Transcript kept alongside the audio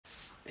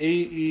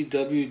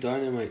AEW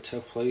Dynamite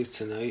took place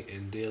tonight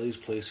in Daly's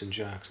Place in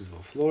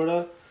Jacksonville,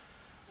 Florida.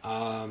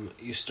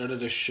 You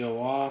started the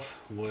show off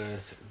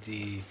with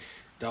the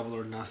Double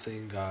or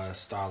Nothing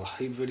style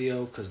hype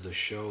video because the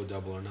show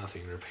Double or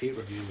Nothing, their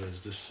pay-per-view,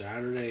 was this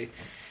Saturday.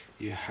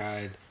 You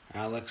had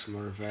Alex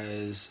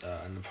Marvez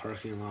in the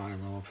parking lot,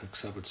 and Lowe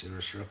picks up its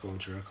inner circle, and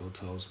Jericho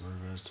tells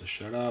Marvez to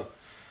shut up.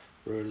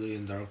 Ridley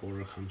and Dark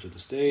Order come to the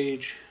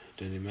stage.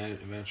 Then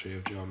eventually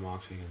you have John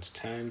Moxley against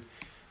 10.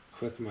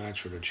 Quick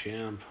match for the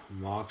champ.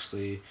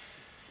 Moxley,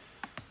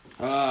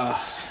 had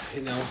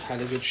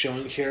a good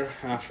showing here.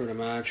 After the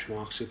match,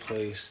 Moxley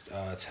placed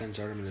 10's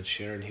arm in a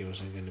chair, and he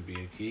wasn't going to be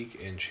a geek,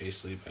 and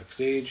chased Lee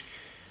backstage.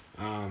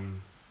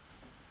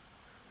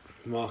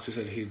 Moxley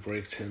said he'd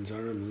break 10's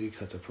arm. Lee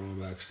cut the promo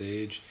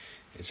backstage.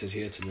 It says he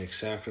had to make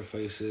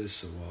sacrifices,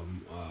 so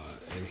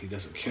and he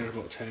doesn't care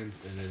about 10.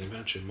 And then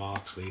eventually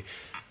Moxley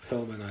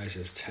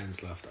Pillmanizes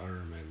 10's left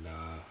arm and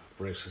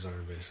breaks his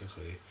arm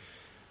basically.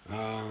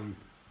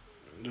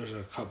 There's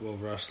a couple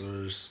of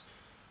wrestlers,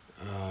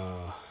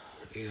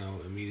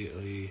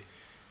 immediately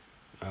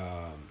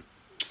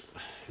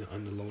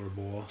on the lower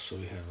bowl, so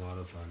we had a lot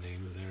of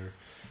names there.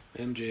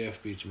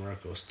 MJF beats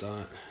Marco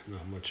Stunt,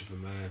 not much of a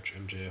match.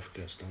 MJF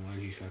gets the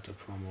win. He got the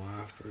promo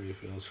after. He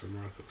feels for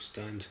Marco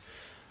Stunt.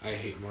 I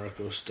hate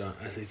Marco Stunt.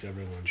 I think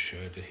everyone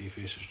should. He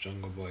faces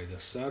Jungle Boy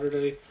this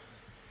Saturday.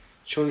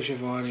 Tony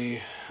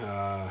Schiavone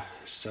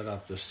set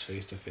up this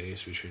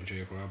face-to-face between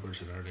Jake Roberts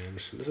and Arn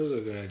Anderson. This was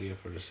a good idea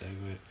for the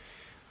segment.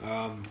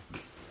 Of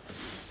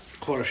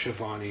course,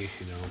 Schiavone,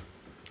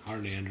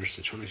 Arn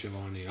Anderson, Tony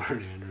Schiavone,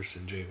 Arn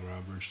Anderson, Jake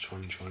Roberts,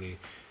 2020.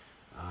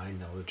 I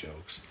know the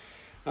jokes.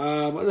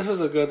 But this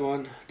was a good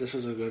one. This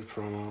was a good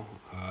promo.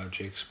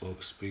 Jake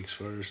speaks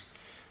first.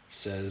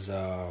 Says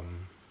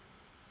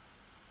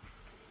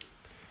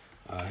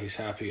he's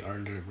happy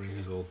Arn didn't bring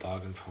his old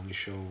dog and pony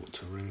show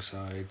to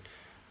ringside.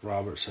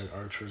 Robert said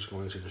Archer's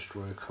going to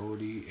destroy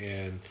Cody,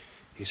 and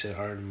he said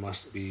Arn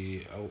must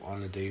be out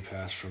on a day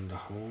pass from the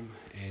home,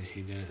 and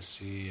he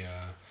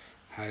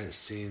hadn't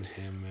seen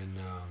him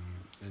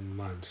in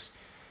months.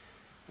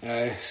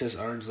 He says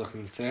Arn's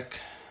looking thick.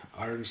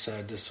 Arn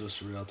said this was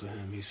surreal to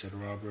him. He said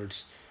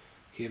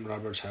he and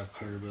Roberts have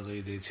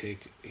credibility.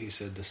 He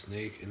said the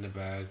snake in the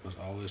bag was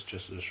always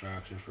just a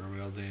distraction for a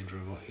real danger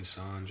of what he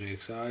saw in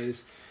Jake's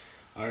eyes.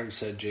 Arn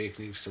said Jake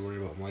needs to worry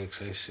about Mike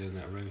Tyson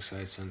at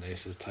ringside Sunday. He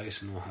says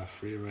Tyson will have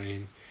free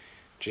reign.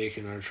 Jake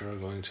and Archer are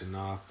going to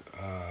knock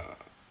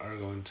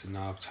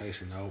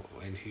Tyson out,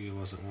 and he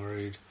wasn't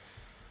worried.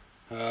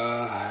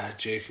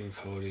 Jake and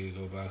Cody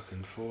go back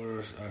and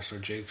forth. So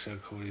Jake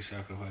said Cody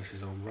sacrificed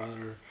his own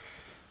brother.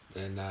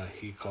 Then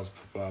he calls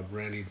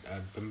Brandy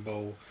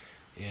bimbo,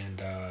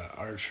 and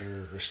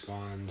Archer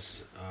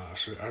responds.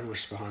 Arn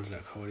responds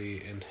that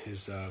Cody and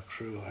his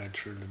crew had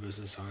turned the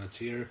business on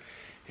its ear,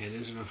 and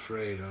isn't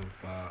afraid of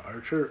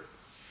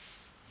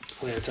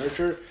Lance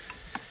Archer.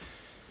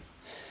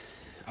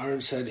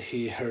 Arn said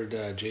he heard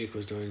Jake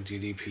was doing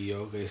DDP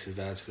yoga. He says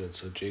that's good,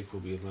 so Jake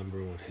will be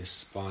limber when his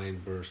spine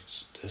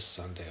bursts this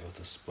Sunday with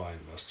a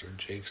spine buster.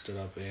 Jake stood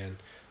up and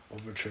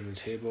overturned the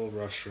table.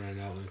 Refs ran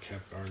out and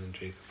kept Arn and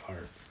Jake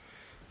apart.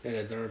 They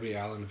had Darby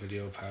Allin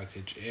video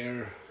package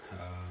air.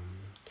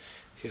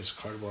 He has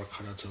cardboard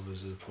cutouts of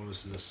his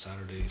opponents in this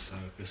Saturday's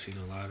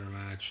casino ladder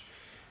match.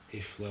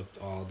 He flipped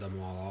them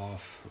all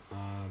off.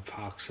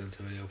 Pac sent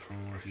a video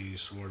promo where he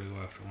swore to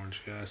go after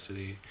Orange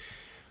Cassidy.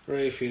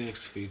 Ray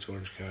Phoenix defeats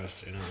Orange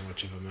Cassidy, not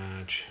much of a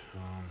match.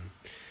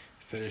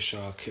 Finish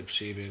Kip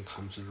Sabian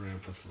comes to the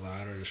ramp with the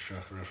ladder,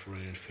 distract the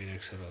referee, and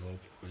Phoenix hit a low blow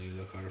and he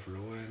look harder for the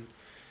win.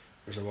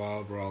 There's a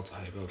wild brawl to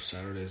hype up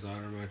Saturday's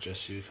ladder match.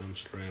 SCU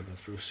comes to the ramp and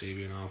threw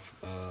Sabian off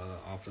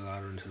the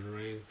ladder into the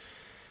ring.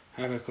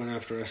 Havoc went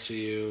after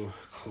SCU.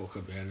 Cole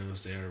Cabana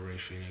was there. Ray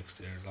Phoenix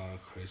there. A lot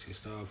of crazy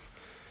stuff.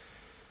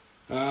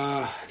 They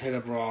had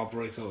a brawl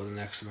breakout in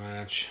the next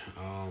match.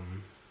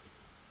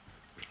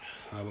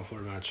 Before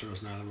the match, there was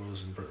Nyla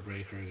Rose and Britt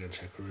Baker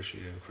against Hikaru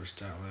and Chris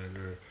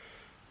Statlander.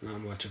 Not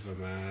much of a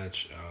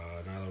match.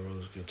 Nyla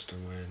Rose gets the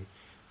win.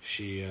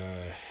 She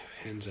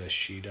pins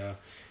Shida,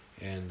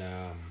 and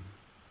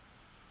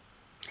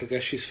I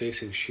guess she's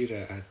facing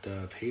Shida at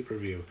the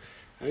pay-per-view.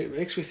 It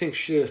makes me think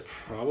Shida is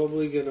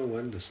probably going to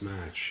win this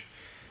match.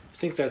 I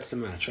think that's the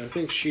match. I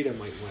think Shida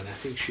might win. I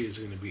think Shida's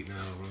going to beat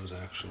Nyla Rose,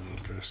 actually,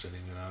 after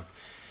setting it up.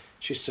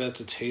 She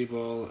sets a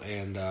table,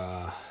 and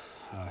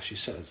she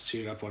set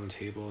it up on the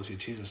table. She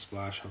tees a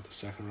splash off the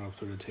second rope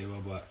through the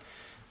table, but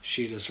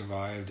Shida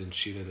survived, and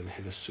Shida then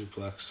hit a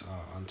suplex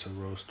onto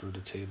Rose through the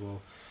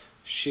table.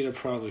 Shida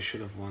probably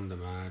should have won the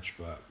match,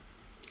 but,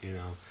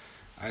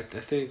 I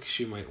think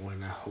she might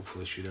win.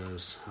 Hopefully she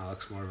does.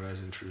 Alex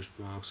Marvez introduced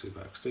Moxley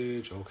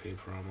backstage. Okay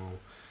promo.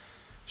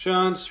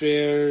 Sean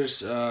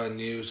Spears,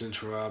 news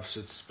interrupts.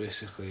 It's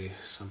basically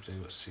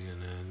something with CNN.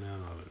 I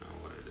don't even know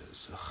what it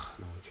is.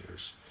 No one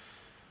cares.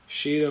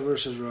 Shida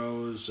versus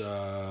Rose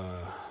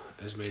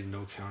has made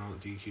no count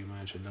out DQ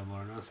match at Double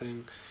or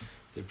Nothing.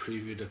 They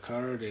previewed the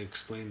card. They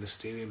explained the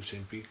stadium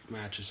saying big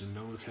matches and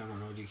no count out,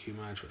 no DQ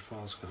match with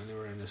falls count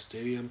anywhere in the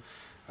stadium.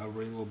 A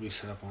ring will be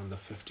set up on the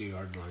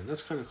 50-yard line.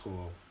 That's kind of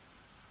cool.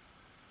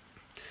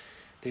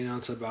 They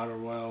announced a battle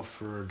royal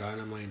for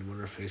Dynamite.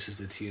 Winner faces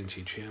the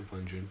TNT champ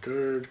on June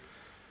 3rd.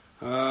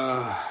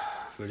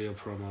 Video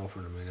promo for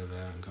the main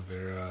event.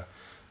 Guevara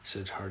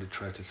said Hardy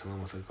tried to kill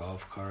him with a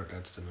golf cart.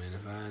 That's the main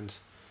event.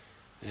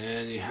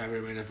 And you have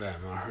your main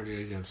event. Matt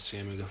Hardy against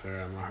Sammy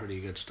Guevara. Matt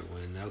Hardy gets the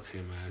win. Okay,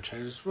 match.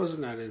 I just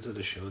wasn't that into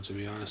the show, to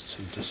be honest,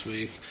 this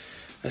week.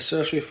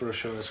 Especially for a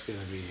show that's going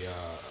to be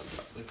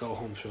the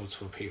go-home show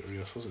to a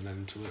pay-per-view. I wasn't that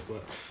into it,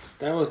 but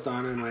that was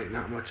Dynamite.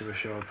 Not much of a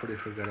show. A pretty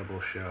forgettable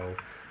show.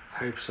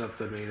 Hypes up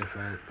the main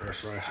event,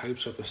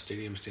 hypes up the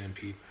Stadium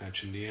Stampede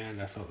match. In the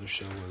end, I thought the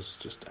show was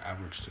just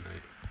average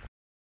tonight.